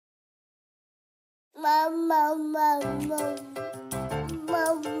I'm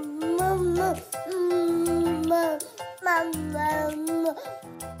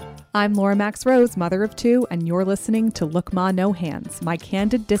Laura Max Rose, mother of two, and you're listening to Look Ma No Hands, my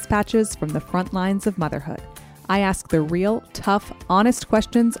candid dispatches from the front lines of motherhood. I ask the real, tough, honest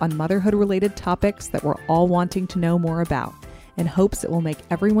questions on motherhood-related topics that we're all wanting to know more about, in hopes it will make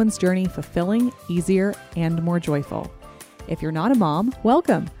everyone's journey fulfilling, easier, and more joyful. If you're not a mom,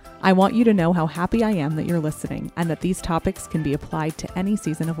 welcome. I want you to know how happy I am that you're listening and that these topics can be applied to any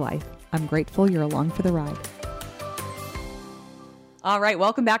season of life. I'm grateful you're along for the ride. All right,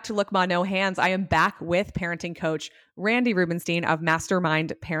 welcome back to Look Ma No Hands. I am back with parenting coach Randi Rubenstein of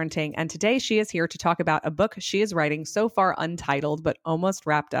Mastermind Parenting, and today she is here to talk about a book she is writing, so far untitled but almost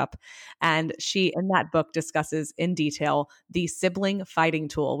wrapped up. And she, in that book, discusses in detail the sibling fighting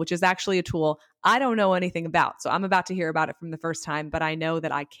tool, which is actually a tool I don't know anything about. So I'm about to hear about it from the first time, but I know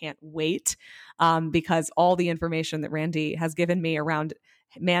that I can't wait because all the information that Randi has given me around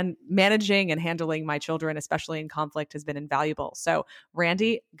managing and handling my children, especially in conflict, has been invaluable. So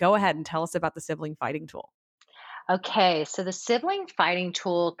Randi, go ahead and tell us about the sibling fighting tool. Okay, so the sibling fighting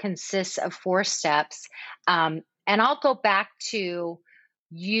tool consists of 4 steps. And I'll go back to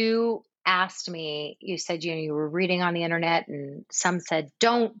you asked me, you said, you were reading on the internet and some said,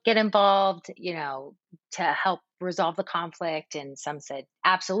 don't get involved, to help resolve the conflict. And some said,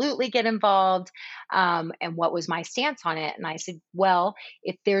 absolutely get involved. And what was my stance on it? And I said, well,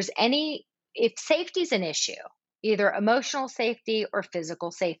 if safety's an issue, either emotional safety or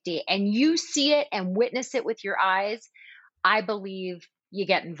physical safety, and you see it and witness it with your eyes, I believe you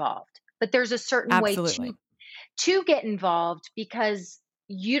get involved. But there's a certain Absolutely. way to get involved, because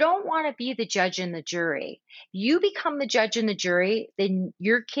you don't want to be the judge and the jury. You become the judge and the jury, then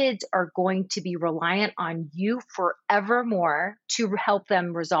your kids are going to be reliant on you forevermore to help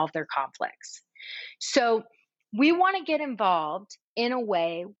them resolve their conflicts. So we want to get involved in a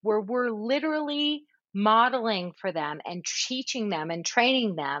way where we're literally modeling for them and teaching them and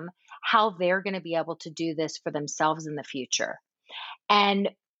training them how they're going to be able to do this for themselves in the future.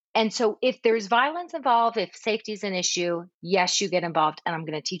 And so if there's violence involved, if safety is an issue, yes, you get involved, and I'm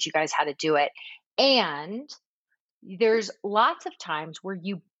going to teach you guys how to do it. And there's lots of times where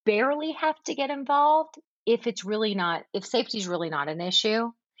you barely have to get involved if safety is really not an issue,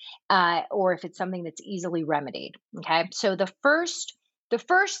 or if it's something that's easily remedied. Okay. So the first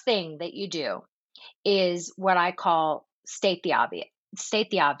thing that you do is what I call state the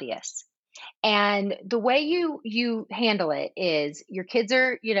obvious. And the way you handle it is your kids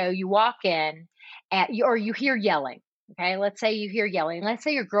are, you walk in or you hear yelling. Okay. Let's say you hear yelling. Let's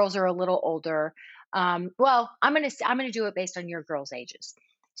say your girls are a little older. Well, I'm going to do it based on your girls' ages.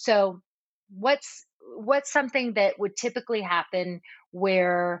 So what's something that would typically happen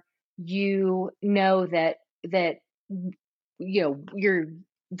where that your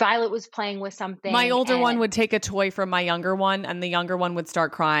Violet was playing with something. My older one would take a toy from my younger one, and the younger one would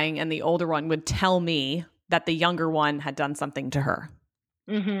start crying, and the older one would tell me that the younger one had done something to her.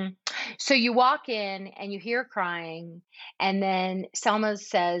 Mm-hmm. So you walk in and you hear crying, and then Selma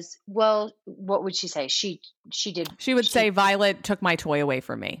says, well, what would she say? She would say, Violet took my toy away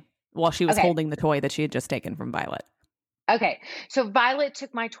from me while she was holding the toy that she had just taken from Violet. Okay. So Violet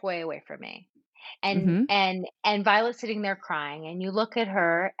took my toy away from me. And Violet's sitting there crying, and you look at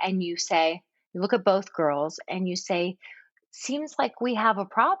her and you look at both girls and you say, seems like we have a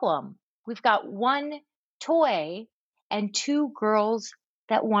problem. We've got one toy and 2 girls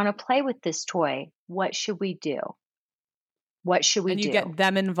that want to play with this toy. What should we do? And you get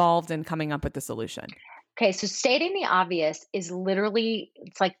them involved in coming up with the solution. Okay. So stating the obvious is literally,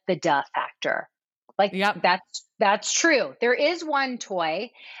 it's like the duh factor. Like, yep. That's true. There is one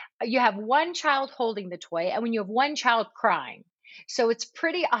toy. You have one child holding the toy, and when you have one child crying. So it's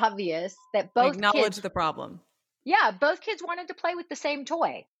pretty obvious that both acknowledge the problem. Yeah, both kids wanted to play with the same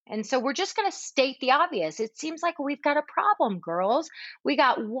toy. And so we're just going to state the obvious. It seems like we've got a problem, girls. We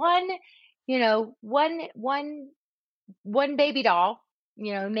got one baby doll,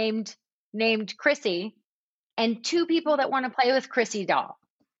 named Chrissy, and 2 people that want to play with Chrissy doll.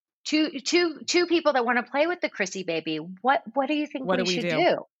 Two people that want to play with the Chrissy baby. What do you think we should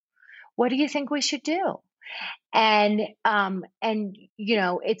do? What do you think we should do? And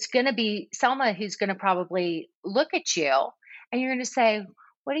it's going to be Selma who's going to probably look at you, and you're going to say,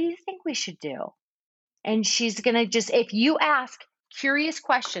 what do you think we should do? And she's going to if you ask curious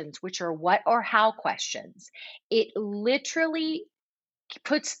questions, which are what or how questions, it literally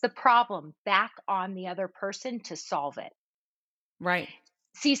puts the problem back on the other person to solve it. Right.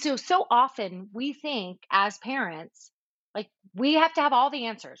 See, so often we think as parents, Like, we have to have all the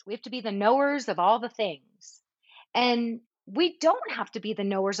answers. We have to be the knowers of all the things. And we don't have to be the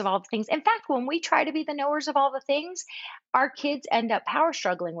knowers of all the things. In fact, when we try to be the knowers of all the things, our kids end up power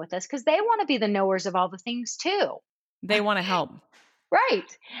struggling with us because they want to be the knowers of all the things too. They want to help.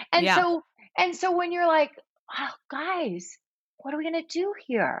 Right. And Yeah. so when you're like, "Oh, guys, what are we going to do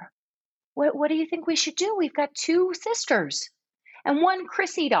here? What do you think we should do? We've got two sisters and one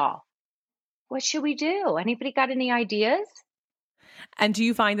Chrissy doll. What should we do? Anybody got any ideas?" And do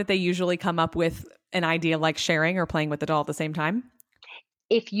you find that they usually come up with an idea like sharing or playing with the doll at the same time?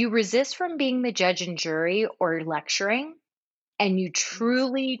 If you resist from being the judge and jury or lecturing, and you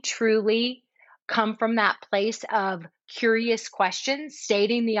truly, truly come from that place of curious questions,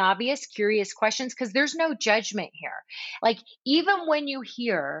 stating the obvious, curious questions, because there's no judgment here. Like, even when you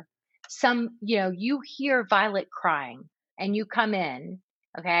hear you hear Violet crying and you come in,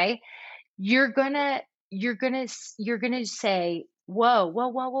 okay, you're gonna say, whoa, whoa,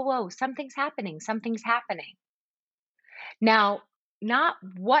 whoa, whoa, whoa, something's happening, something's happening. Now, not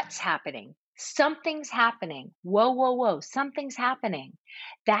what's happening. Something's happening. Whoa, whoa, whoa. Something's happening.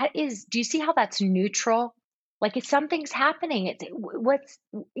 That is, do you see how that's neutral? Like, if something's happening, it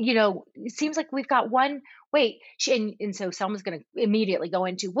seems like we've got one. Wait, and so Selma's going to immediately go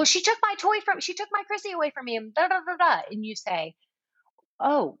into, well, she took my Chrissy away from me, and da da da da. And you say,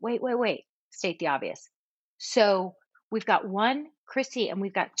 oh, wait, wait, wait. State the obvious. So we've got one Chrissy and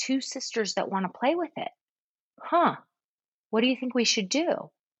we've got two sisters that want to play with it. Huh. What do you think we should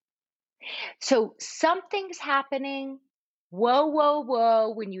do? So something's happening. Whoa, whoa,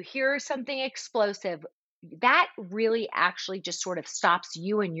 whoa. When you hear something explosive, that really actually just sort of stops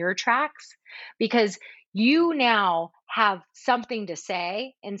you in your tracks because you now have something to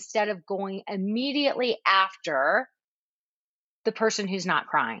say instead of going immediately after the person who's not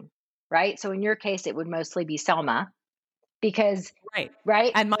crying, right? So in your case, it would mostly be Selma because, Right.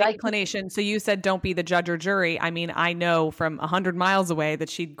 right? And my Like, inclination, so you said don't be the judge or jury. I mean, I know from 100 miles away that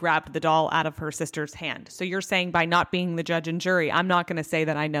she grabbed the doll out of her sister's hand. So you're saying by not being the judge and jury, I'm not going to say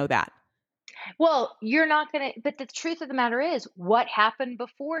that I know that. well, you're not going to, but the truth of the matter is, what happened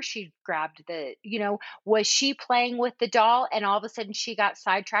before she grabbed was she playing with the doll and all of a sudden she got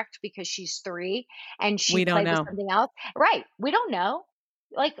sidetracked because she's 3 and she We don't played with know. something else? Right. We don't know.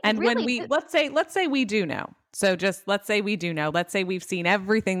 Like, And when really, we let's say we do know. So just let's say we do know. Let's say we've seen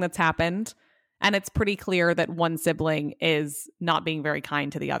everything that's happened and it's pretty clear that one sibling is not being very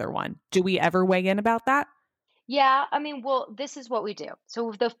kind to the other one. Do we ever weigh in about that? yeah, I mean, well, this is what we do.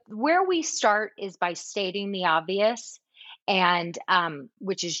 So the where we start is by stating the obvious, and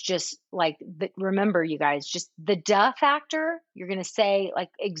which is just like remember, you guys, just the duh factor. You're going to say like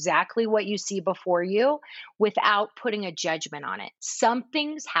exactly what you see before you, without putting a judgment on it.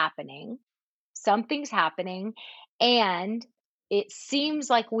 Something's happening, and it seems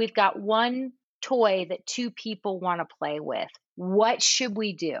like we've got one toy that two people want to play with. What should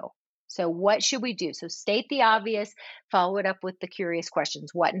we do? So, what should we do? So, state the obvious, follow it up with the curious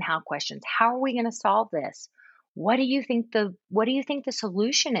questions, what and how questions. How are we going to solve this? What do you think the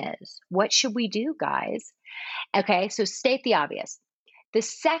solution is? What should we do, guys? Okay, so state the obvious. The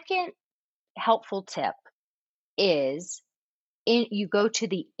second helpful tip is you go to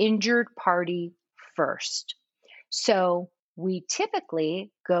the injured party first. So we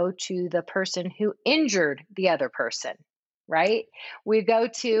typically go to the person who injured the other person, right? We go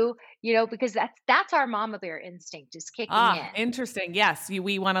to, because that's our mama bear instinct is kicking Ah, in. interesting. Yes,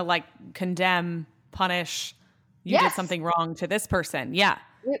 we want to like condemn, punish. You did Yes, something wrong to this person. Yeah,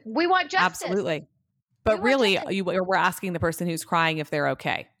 we want justice. absolutely. We But want really, justice. we're asking the person who's crying if they're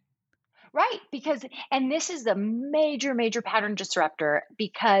okay. Right. And this is the major, major pattern disruptor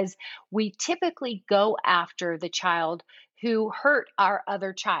because we typically go after the child who hurt our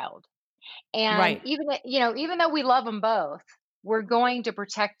other child. And Right. even though we love them both, we're going to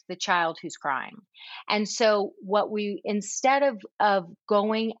protect the child who's crying. And so instead of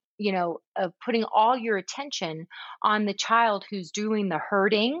going, of putting all your attention on the child who's doing the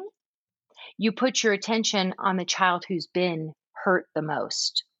hurting, you put your attention on the child who's been hurt the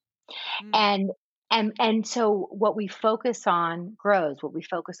most. Mm. And so what we focus on grows, what we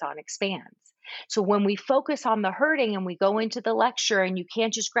focus on expands. So when we focus on the hurting and we go into the lecture and you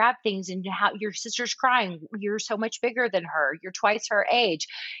can't just grab things and how your sister's crying, you're so much bigger than her, you're twice her age,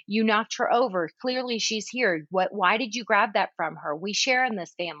 you knocked her over, clearly she's here, why did you grab that from her, we share in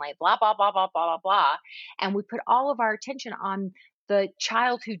this family, blah blah blah blah blah blah blah. And we put all of our attention on the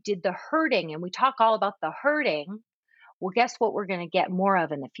child who did the hurting and we talk all about the hurting. Well, guess what we're going to get more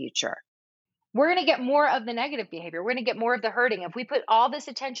of in the future? We're going to get more of the negative behavior. We're going to get more of the hurting. If we put all this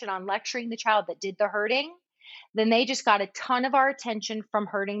attention on lecturing the child that did the hurting, then they just got a ton of our attention from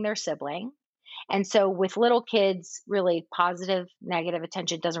hurting their sibling. And so with little kids, really positive, negative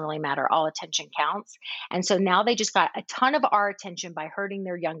attention doesn't really matter. All attention counts. And so now they just got a ton of our attention by hurting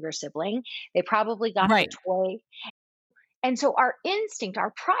their younger sibling. They probably got the Right. toy. And so our instinct,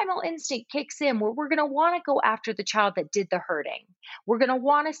 our primal instinct kicks in where we're going to want to go after the child that did the hurting. We're going to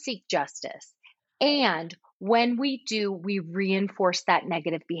want to seek justice. And when we do, we reinforce that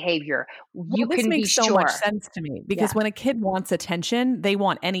negative behavior. Well, You this can be makes so much sure. sense to me because Yeah. when a kid wants attention, they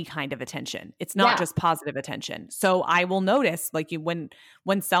want any kind of attention. It's not Yeah. just positive attention. So I will notice like when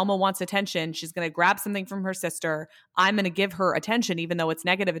Selma wants attention, she's going to grab something from her sister. I'm going to give her attention even though it's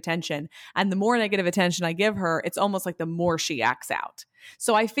negative attention. And the more negative attention I give her, it's almost like the more she acts out.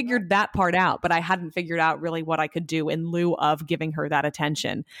 So I figured that part out, but I hadn't figured out really what I could do in lieu of giving her that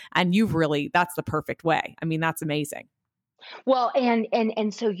attention. And that's the perfect way. I mean, that's amazing. Well,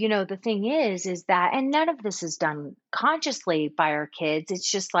 and so the thing is that, and none of this is done consciously by our kids. It's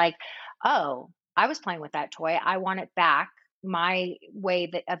just like, oh, I was playing with that toy. I want it back. My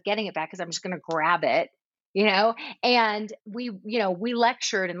way of getting it back is I'm just going to grab it, you know. And we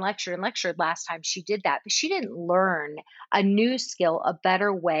lectured and lectured and lectured last time she did that, but she didn't learn a new skill, a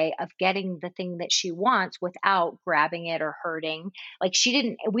better way of getting the thing that she wants without grabbing it or hurting. Like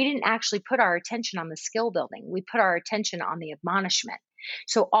we didn't actually put our attention on the skill building. We put our attention on the admonishment.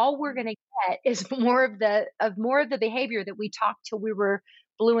 So all we're going to get is more of the behavior that we talked till we were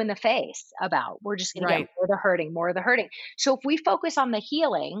blue in the face about. We're just going to get Right. more of the hurting, more of the hurting. So if we focus on the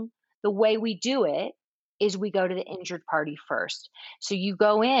healing, the way we do it is we go to the injured party first. So you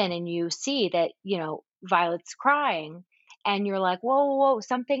go in and you see that, Violet's crying, and you're like, whoa, whoa, whoa,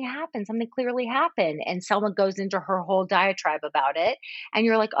 something happened. Something clearly happened. And Selma goes into her whole diatribe about it. And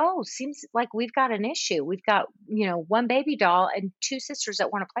you're like, oh, seems like we've got an issue. We've got, one baby doll and two sisters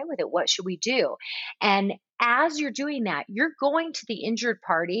that want to play with it. What should we do? And as you're doing that, you're going to the injured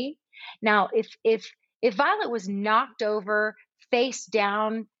party. Now, if Violet was knocked over, face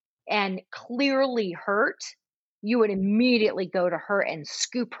down, and clearly hurt, you would immediately go to her and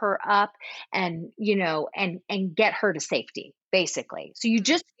scoop her up and and get her to safety, basically. So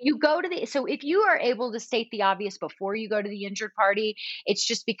you go to so if you are able to state the obvious before you go to the injured party, it's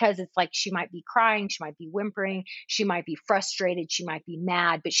just because it's like she might be crying, she might be whimpering, she might be frustrated, she might be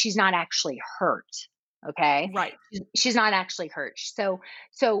mad, but she's not actually hurt. Okay. Right. She's not actually hurt.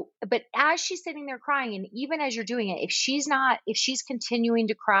 But as she's sitting there crying, and even as you're doing it, if she's continuing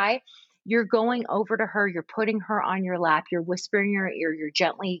to cry, you're going over to her, you're putting her on your lap, you're whispering in her ear, you're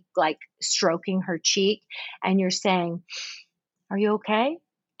gently like stroking her cheek, and you're saying, are you okay?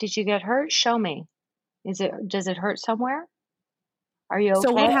 Did you get hurt? Show me. Does it hurt somewhere? Are you okay?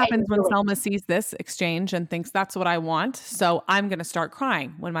 So what happens when really, Selma sees this exchange and thinks that's what I want? So I'm going to start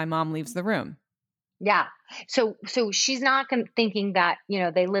crying when my mom leaves the room. yeah. So she's not thinking that,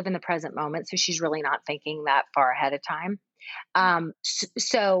 they live in the present moment. So she's really not thinking that far ahead of time.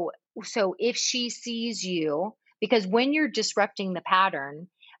 So if she sees you, because when you're disrupting the pattern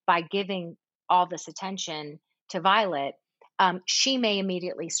by giving all this attention to Violet, she may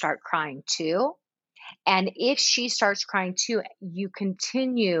immediately start crying too. And if she starts crying too, you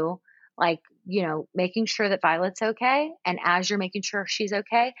continue making sure that Violet's okay. And as you're making sure she's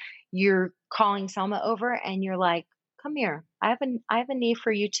okay, you're calling Selma over and you're like, come here. I have a knee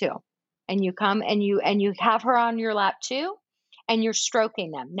for you too. And you come and you have her on your lap too, and you're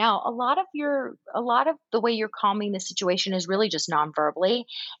stroking them. Now, a lot of the way you're calming the situation is really just non-verbally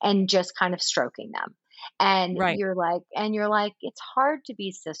and just kind of stroking them. And Right. you're like, it's hard to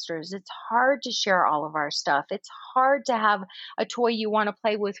be sisters. It's hard to share all of our stuff. It's hard to have a toy you want to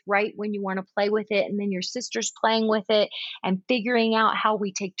play with right when you want to play with it. And then your sister's playing with it and figuring out how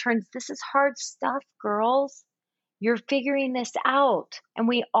we take turns. This is hard stuff, girls. You're figuring this out. And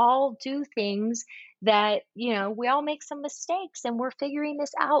we all do things that, we all make some mistakes and we're figuring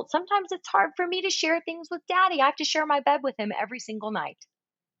this out. Sometimes it's hard for me to share things with Daddy. I have to share my bed with him every single night.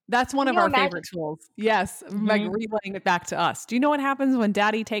 That's one Can of you our imagine? favorite tools. Yes. Like Mhm. relaying it back to us. Do you know what happens when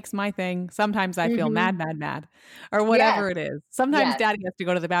Daddy takes my thing? Sometimes I feel Mhm. mad, or Yes. whatever it is. Sometimes Yes. Daddy has to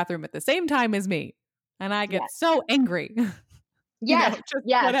go to the bathroom at the same time as me. And I get Yes. so angry. Yes. Just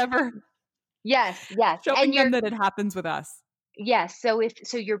Yes. whatever. Yes. Yes. Showing And them that it happens with us. Yes, so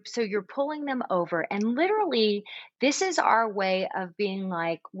you're pulling them over, and literally this is our way of being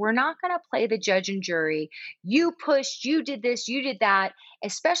like, we're not going to play the judge and jury. You pushed, you did this, you did that,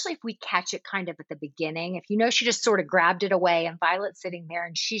 especially if we catch it kind of at the beginning. If you know she just sort of grabbed it away and Violet's sitting there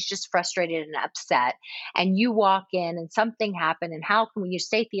and she's just frustrated and upset, and you walk in and something happened, and how can we, you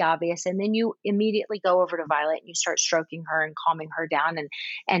state the obvious, and then you immediately go over to Violet and you start stroking her and calming her down,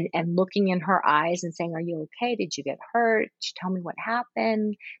 and looking in her eyes and saying, "Are you okay? Did you get hurt? Tell me what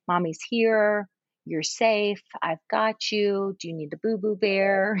happened. Mommy's here. You're safe. I've got you. Do you need the boo boo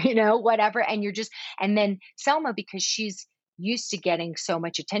bear?" Whatever. And you're just, and then Selma, because she's used to getting so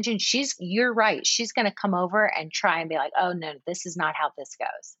much attention, you're right. She's going to come over and try and be like, "Oh, no, this is not how this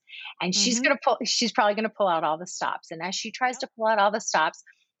goes." And Hmm. she's probably going to pull out all the stops. And as she tries Yep. to pull out all the stops,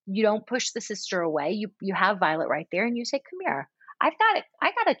 you don't push the sister away. You have Violet right there and you say, "Come here. I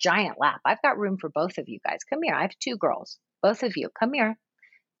got a giant lap. I've got room for both of you guys. Come here. I have two girls. Both of you. Come here. I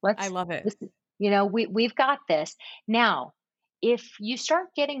Let's love it. this we've got this." Now, if you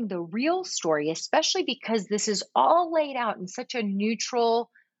start getting the real story, especially because this is all laid out in such a neutral,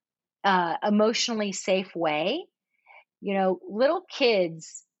 emotionally safe way, little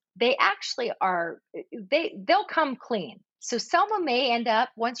kids, they actually are, they'll come clean. So Selma may end up,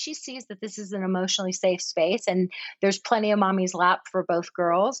 once she sees that this is an emotionally safe space and there's plenty of mommy's lap for both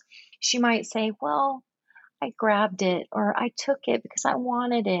girls, she might say, "Well, I grabbed it or I took it because I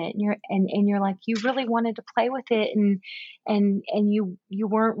wanted it." And you're like, "You really wanted to play with it, and you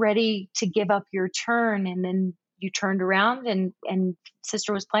weren't ready to give up your turn, and then you turned around and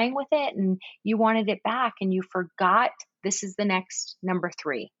sister was playing with it and you wanted it back and you forgot." This is the next number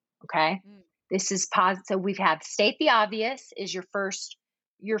 3. Okay. Mm. This is positive. So we've had state the obvious is your first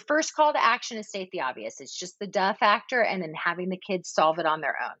call to action is state the obvious. It's just the duh factor and then having the kids solve it on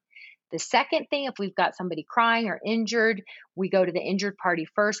their own. The second thing, if we've got somebody crying or injured, we go to the injured party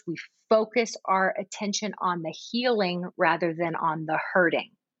first. We focus our attention on the healing rather than on the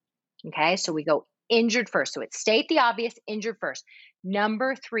hurting. Okay, so we go injured first. So it's state the obvious, injured first.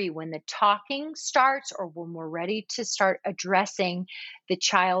 Number 3, when the talking starts or when we're ready to start addressing the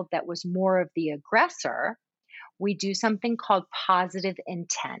child that was more of the aggressor, we do something called positive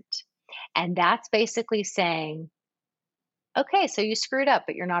intent. And that's basically saying, "Okay, so you screwed up,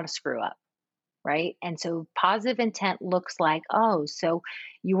 but you're not a screw up." Right? And so positive intent looks like, "Oh, so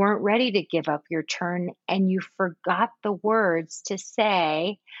you weren't ready to give up your turn and you forgot the words to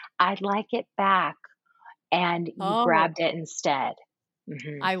say, 'I'd like it back,' and you Oh, grabbed it instead."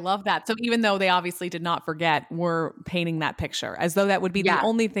 Hmm. I love that. So even though they obviously did not forget, we're painting that picture as though that would be the Yeah.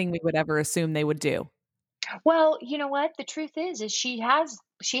 only thing we would ever assume they would do. Well, you know what? The truth is she has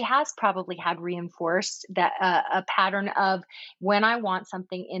probably had reinforced that a pattern of, when I want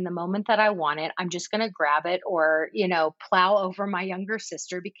something in the moment that I want it, I'm just going to grab it or plow over my younger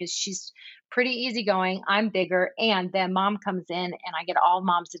sister because she's pretty easygoing. I'm bigger, and then mom comes in and I get all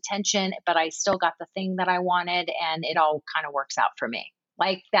mom's attention, but I still got the thing that I wanted, and it all kind of works out for me.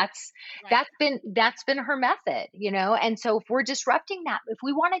 Like Right. that's been her method, and so if we're disrupting that, if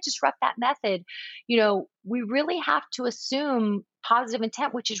we want to disrupt that method, we really have to assume positive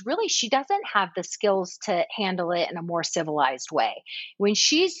intent, which is really she doesn't have the skills to handle it in a more civilized way. When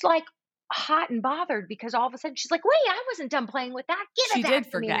she's like hot and bothered because all of a sudden she's like, "Wait, I wasn't done playing with that. Give it She back did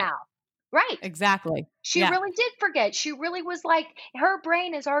to me forget. now." Right. Exactly. She Yeah. really did forget. She really was like, her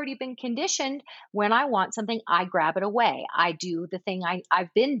brain has already been conditioned. When I want something, I grab it away. I do the thing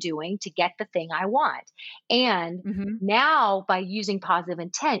I've been doing to get the thing I want. And Mhm. now by using positive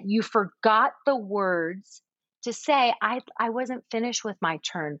intent, you forgot the words to say, I wasn't finished with my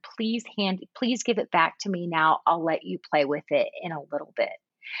turn. Please give it back to me now. I'll let you play with it in a little bit."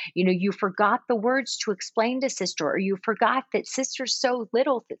 You forgot the words to explain to sister, or you forgot that sister's so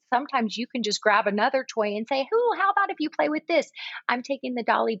little that sometimes you can just grab another toy and say, "Who, how about if you play with this? I'm taking the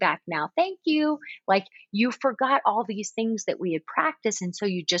dolly back now. Thank you." Like, you forgot all these things that we had practiced. And so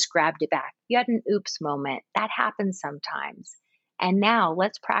you just grabbed it back. You had an oops moment. That happens sometimes. And now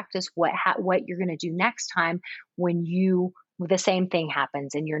let's practice what you're going to do next time when the same thing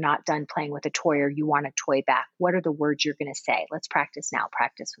happens and you're not done playing with a toy or you want a toy back. What are the words you're going to say? Let's practice now.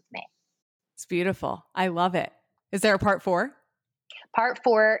 Practice with me. It's beautiful. I love it. Is there a part 4? Part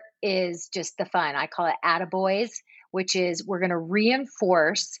 4 is just the fun. I call it attaboys, which is we're going to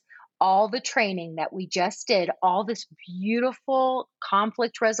reinforce all the training that we just did, all this beautiful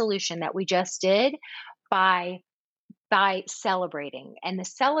conflict resolution that we just did by celebrating. And the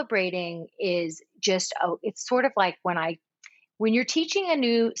celebrating is just, it's sort of like when you're teaching a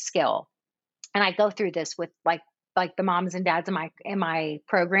new skill, and I go through this with like the moms and dads in my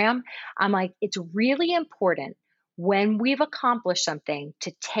program. I'm like, it's really important when we've accomplished something,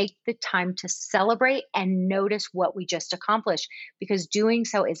 to take the time to celebrate and notice what we just accomplished, because doing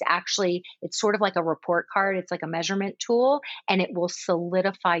so is actually, it's sort of like a report card. It's like a measurement tool, and it will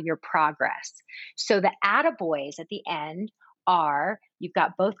solidify your progress. So the attaboys at the end are, you've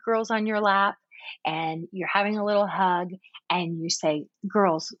got both girls on your lap and you're having a little hug, and you say,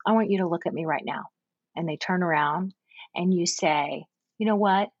 girls, I want you to look at me right now. And they turn around and you say, you know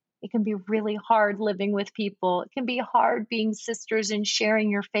what? It can be really hard living with people. It can be hard being sisters and sharing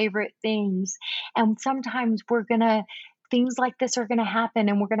your favorite things. And sometimes things like this are going to happen,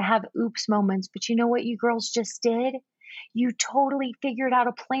 and we're going to have oops moments. But you know what you girls just did? You totally figured out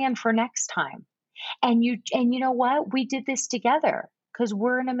a plan for next time. And you know what? We did this together because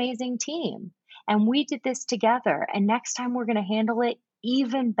we're an amazing team. And we did this together. And next time we're going to handle it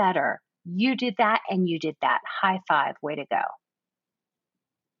even better. You did that and you did that. High five. Way to go.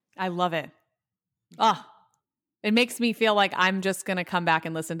 I love it. Oh, it makes me feel like I'm just going to come back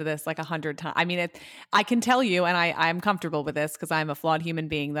and listen to this like 100 times. I mean, I can tell you, and I'm comfortable with this because I'm a flawed human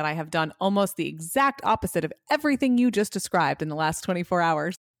being, that I have done almost the exact opposite of everything you just described in the last 24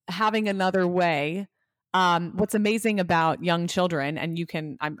 hours. Having another way. What's amazing about young children,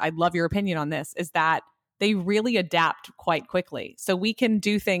 and I'd love your opinion on this, is that they really adapt quite quickly. So we can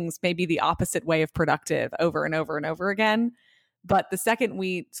do things maybe the opposite way of productive over and over and over again. But the second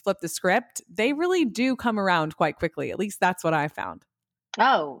we flip the script, they really do come around quite quickly. At least that's what I found.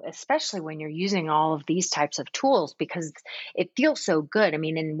 Oh, especially when you're using all of these types of tools, because it feels so good. I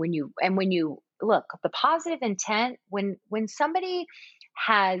mean, and when you look, the positive intent, when somebody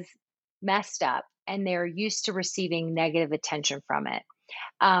has messed up and they're used to receiving negative attention from it,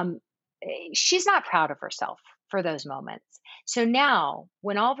 she's not proud of herself for those moments. So now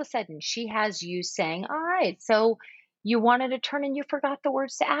when all of a sudden she has you saying, all right, so you wanted a turn and you forgot the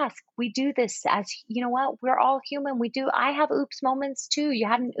words to ask. We do this, as you know what? We're all human. I have oops moments too. You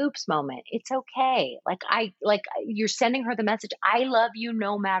had an oops moment. It's okay. Like you're sending her the message. I love you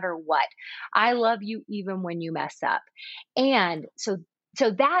no matter what. I love you even when you mess up. And so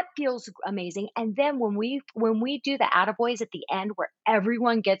that feels amazing. And then when we do the attaboys at the end, where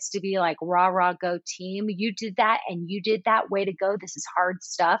everyone gets to be like, rah, rah, go team, you did that and you did that, way to go. This is hard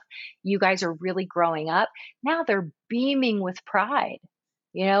stuff. You guys are really growing up. Now they're beaming with pride.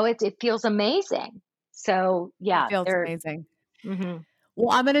 You know, it feels amazing. So yeah. It feels amazing. Mm-hmm.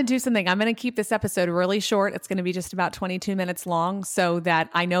 Well, I'm going to do something. I'm going to keep this episode really short. It's going to be just about 22 minutes long, so that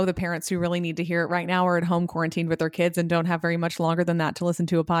I know the parents who really need to hear it right now are at home quarantined with their kids and don't have very much longer than that to listen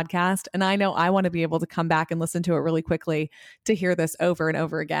to a podcast. And I know I want to be able to come back and listen to it really quickly to hear this over and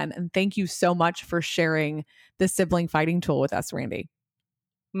over again. And thank you so much for sharing the sibling fighting tool with us, Randy.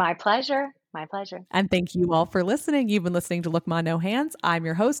 My pleasure. My pleasure. And thank you all for listening. You've been listening to Look Ma No Hands. I'm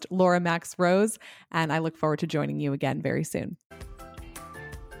your host, Laura Max Rose, and I look forward to joining you again very soon.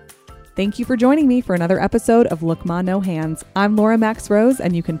 Thank you for joining me for another episode of Look Ma No Hands. I'm Laura Max Rose,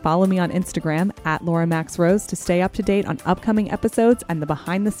 and you can follow me on Instagram at Laura Max Rose to stay up to date on upcoming episodes and the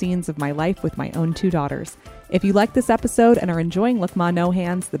behind the scenes of my life with my own 2 daughters. If you like this episode and are enjoying Look Ma No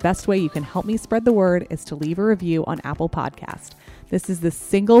Hands, the best way you can help me spread the word is to leave a review on Apple Podcast. This is the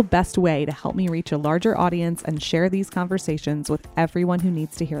single best way to help me reach a larger audience and share these conversations with everyone who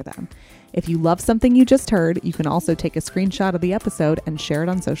needs to hear them. If you love something you just heard, you can also take a screenshot of the episode and share it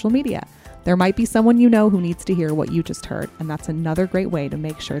on social media. There might be someone you know who needs to hear what you just heard, and that's another great way to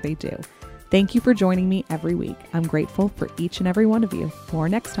make sure they do. Thank you for joining me every week. I'm grateful for each and every one of you. More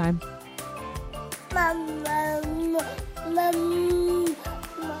next time.